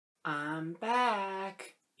I'm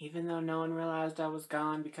back! Even though no one realized I was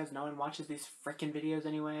gone because no one watches these frickin' videos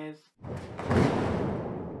anyways.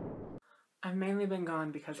 I've mainly been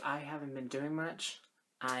gone because I haven't been doing much.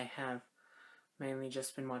 I have mainly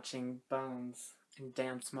just been watching Bones and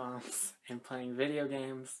Dance Moms and playing video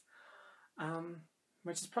games.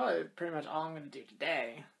 Which is probably pretty much all I'm going to do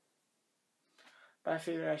today. But I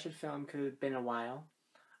figured I should film because it's been a while.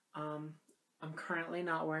 I'm currently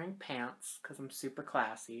not wearing pants because I'm super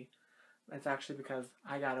classy. It's actually because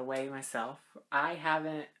I got away myself. I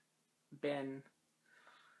haven't been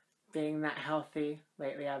being that healthy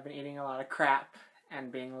lately. I've been eating a lot of crap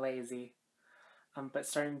and being lazy. But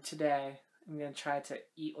starting today, I'm going to try to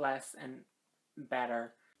eat less and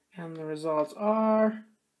better. And the results are...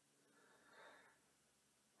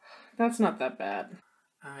 that's not that bad.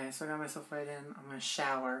 Okay, so I got myself right in. I'm going to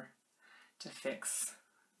shower to fix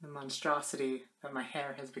the monstrosity that my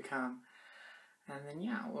hair has become. And then,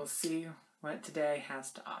 yeah, we'll see what today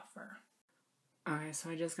has to offer. Okay, so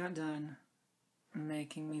I just got done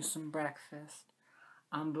making me some breakfast.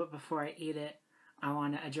 But before I eat it, I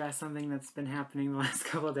want to address something that's been happening the last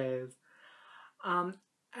couple of days.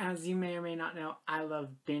 As you may or may not know, I love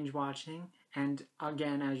binge watching. And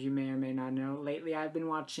again, as you may or may not know, lately I've been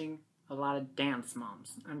watching a lot of Dance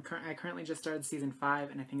Moms. I currently just started season 5,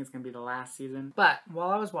 and I think it's going to be the last season. But while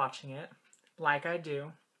I was watching it, like I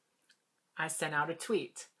do, I sent out a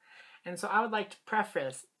tweet. And so I would like to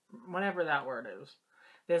preface, whatever that word is,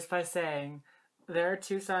 this by saying, there are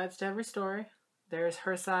two sides to every story. There's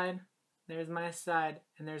her side, there's my side,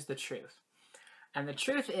 and there's the truth. And the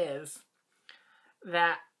truth is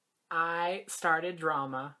that I started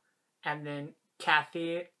drama, and then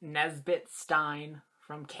Kathy Nesbit-Stein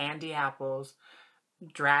from Candy Apples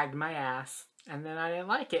dragged my ass, and then I didn't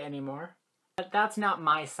like it anymore. But that's not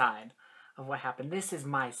my side of what happened. This is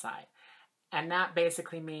my side. And that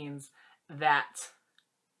basically means that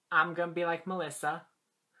I'm going to be like Melissa.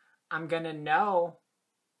 I'm going to know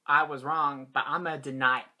I was wrong, but I'm going to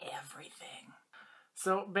deny everything.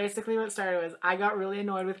 So basically what started was I got really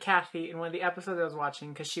annoyed with Kathy in one of the episodes I was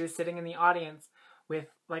watching because she was sitting in the audience with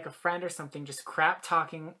like a friend or something, just crap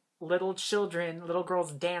talking, little children, little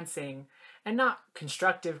girls dancing, and not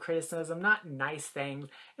constructive criticism, not nice things.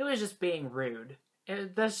 It was just being rude.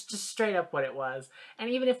 That's just straight up what it was. And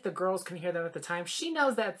even if the girls can hear them at the time, she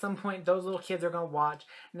knows that at some point those little kids are going to watch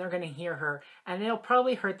and they're going to hear her and it'll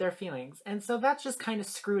probably hurt their feelings. And so that's just kind of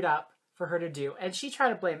screwed up for her to do. And she tried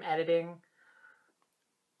to blame editing,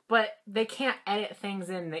 but they can't edit things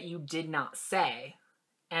in that you did not say.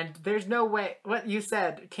 And there's no way, what you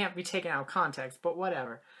said can't be taken out of context, but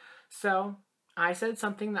whatever. So I said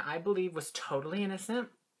something that I believe was totally innocent,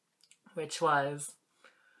 which was,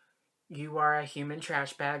 you are a human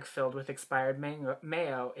trash bag filled with expired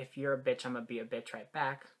mayo. If you're a bitch, I'm gonna be a bitch right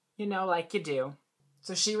back. You know, like you do.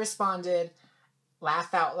 So she responded,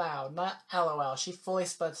 laugh out loud, not LOL. She fully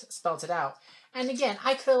spelt it out. And again,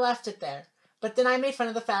 I could have left it there. But then I made fun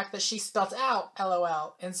of the fact that she spelt out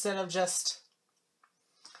LOL instead of just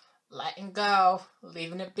letting go,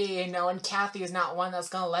 leaving it be, knowing Kathy is not one that's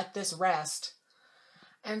gonna let this rest.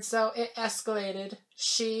 And so it escalated.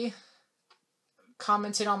 She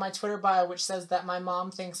commented on my Twitter bio, which says that my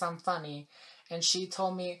mom thinks I'm funny, and she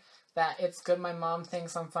told me that it's good my mom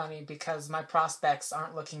thinks I'm funny because my prospects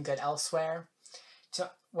aren't looking good elsewhere,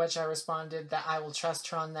 to which I responded that I will trust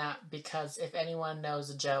her on that because if anyone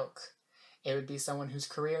knows a joke, it would be someone whose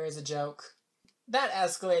career is a joke. That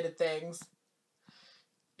escalated things.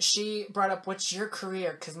 She brought up, what's your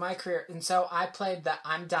career? Because my career, and so I played the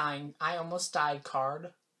I'm dying, I almost died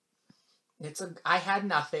card. I had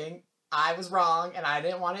nothing. I was wrong, and I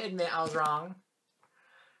didn't want to admit I was wrong.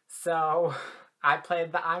 So I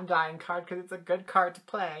played the I'm dying card because it's a good card to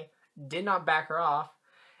play. Did not back her off.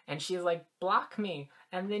 And she's like, block me,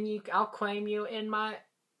 and then I'll claim you in my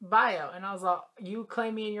bio. And I was like, you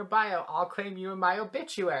claim me in your bio, I'll claim you in my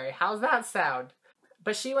obituary. How's that sound?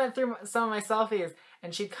 But she went through some of my selfies,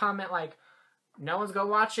 and she'd comment like, no one's gonna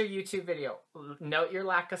watch your YouTube video. Note your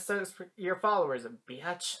lack of your followers.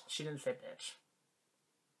 Bitch. She didn't say bitch.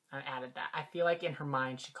 I added that. I feel like in her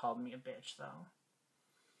mind she called me a bitch, though.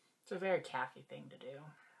 It's a very Kathy thing to do.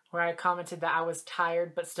 Where I commented that I was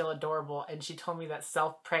tired but still adorable, and she told me that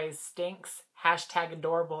self-praise stinks. Hashtag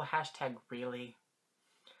adorable, hashtag really.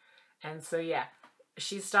 And so yeah,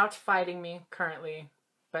 she stopped fighting me currently,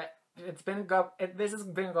 but this has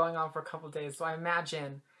been going on for a couple days, so I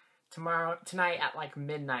imagine tonight at like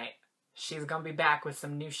midnight, she's gonna be back with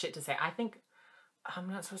some new shit to say. I think I'm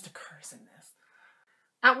not supposed to curse in this.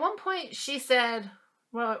 At one point, she said,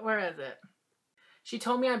 well, where is it? She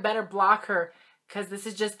told me I better block her Because this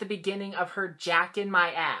is just the beginning of her jacking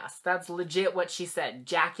my ass. That's legit what she said.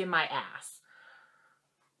 Jacking my ass.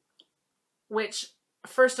 Which,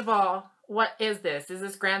 first of all, what is this? Is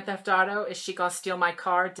this Grand Theft Auto? Is she gonna steal my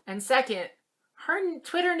car? And second, her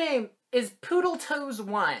Twitter name is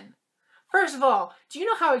PoodleToes1. First of all, do you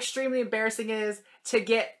know how extremely embarrassing it is to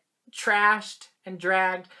get trashed and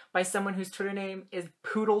dragged by someone whose Twitter name is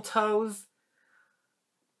PoodleToes?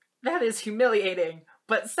 That is humiliating.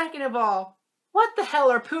 But second of all, what the hell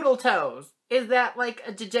are poodle toes? Is that like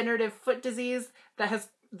a degenerative foot disease that has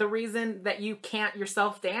the reason that you can't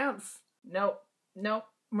yourself dance? Nope.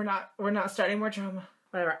 We're not starting more drama.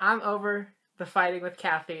 Whatever. I'm over the fighting with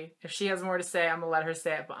Kathy. If she has more to say, I'm gonna let her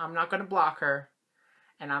say it, but I'm not gonna block her.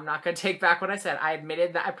 And I'm not gonna take back what I said. I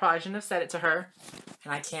admitted that I probably shouldn't have said it to her.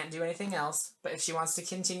 And I can't do anything else. But if she wants to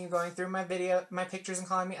continue going through my pictures and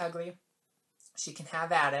calling me ugly, she can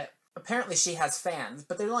have at it. Apparently she has fans,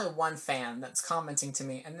 but there's only one fan that's commenting to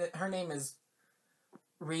me, and her name is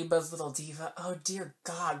Reba's Little Diva. Oh dear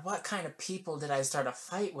God, what kind of people did I start a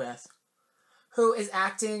fight with? Who is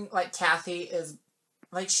acting like Kathy is,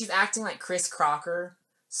 like she's acting like Chris Crocker,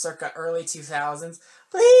 circa early 2000s.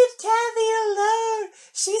 Leave Kathy alone!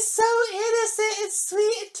 She's so innocent and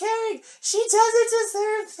sweet and caring! She doesn't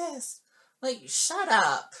deserve this! Like, shut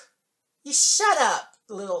up. You shut up,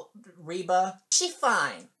 little Reba. She's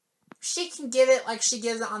fine. She can give it like she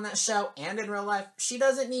gives it on that show and in real life. She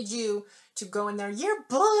doesn't need you to go in there. You're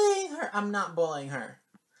bullying her. I'm not bullying her.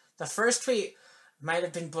 The first tweet might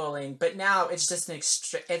have been bullying, but now it's just an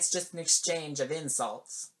exchange of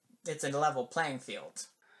insults. It's a level playing field.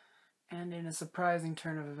 And in a surprising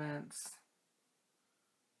turn of events,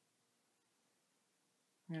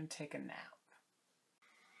 I'm gonna take a nap.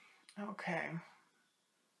 Okay.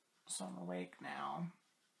 So I'm awake now.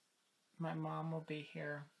 My mom will be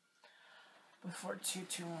here before too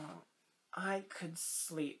long. I could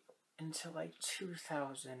sleep until like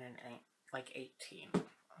 2018.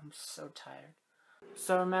 I'm so tired.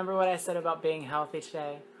 So remember what I said about being healthy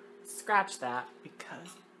today? Scratch that,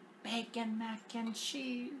 because bacon, mac and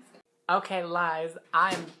cheese. Okay, lies.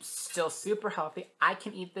 I'm still super healthy. I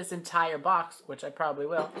can eat this entire box, which I probably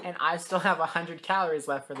will, and I still have 100 calories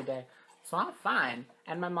left for the day. So I'm fine.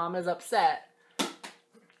 And my mom is upset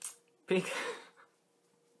because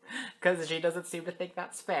she doesn't seem to think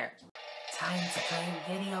that's fair. Time to play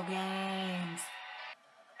video games.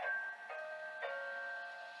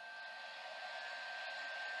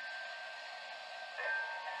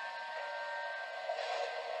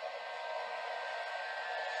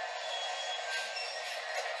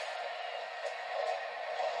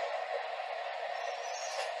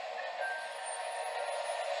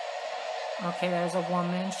 Okay, there's a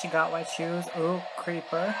woman. She got white shoes. Ooh,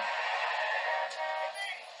 creeper.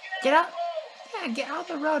 Get out. Yeah, get out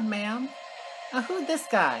the road, ma'am. Who's this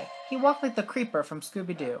guy? He walked like the creeper from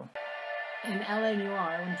Scooby-Doo. In LA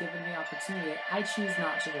Noir, when given the opportunity, I choose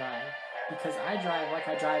not to drive. Because I drive like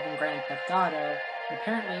I drive in Grand Theft Auto. And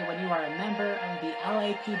apparently, when you are a member of the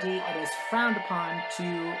LAPD, it is frowned upon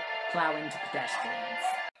to plow into pedestrians.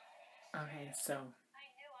 Okay, so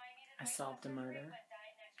I solved a murder.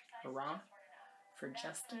 Hurrah for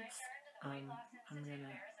justice. I'm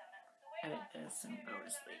gonna edit this and go to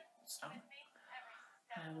sleep. So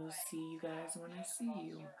I will see you guys when I see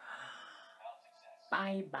you.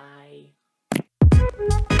 Bye bye.